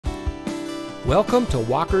Welcome to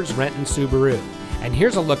Walker's Renton Subaru, and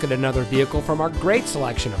here's a look at another vehicle from our great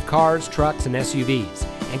selection of cars, trucks, and SUVs,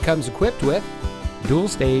 and comes equipped with dual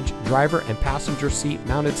stage driver and passenger seat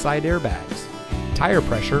mounted side airbags, tire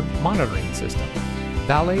pressure monitoring system,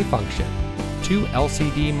 valet function, 2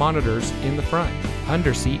 LCD monitors in the front,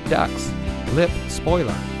 under-seat ducts, lip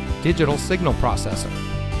spoiler, digital signal processor,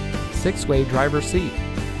 6-way driver seat,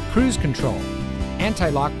 cruise control,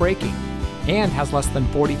 anti-lock braking, and has less than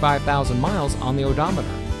 45,000 miles on the odometer.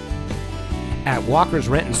 At Walker's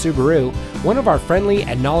Renton Subaru, one of our friendly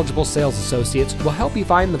and knowledgeable sales associates will help you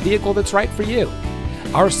find the vehicle that's right for you.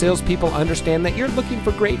 Our salespeople understand that you're looking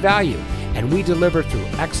for great value, and we deliver through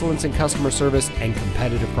excellence in customer service and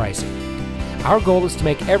competitive pricing. Our goal is to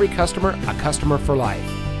make every customer a customer for life.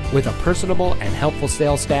 With a personable and helpful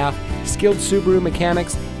sales staff, skilled Subaru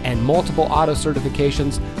mechanics, and multiple auto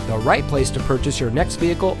certifications, the right place to purchase your next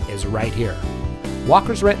vehicle is right here.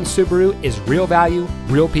 Walker's Renton Subaru is real value,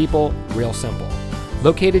 real people, real simple.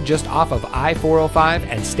 Located just off of I-405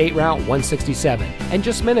 and State Route 167, and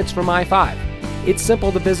just minutes from I-5. It's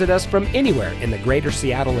simple to visit us from anywhere in the greater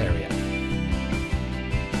Seattle area.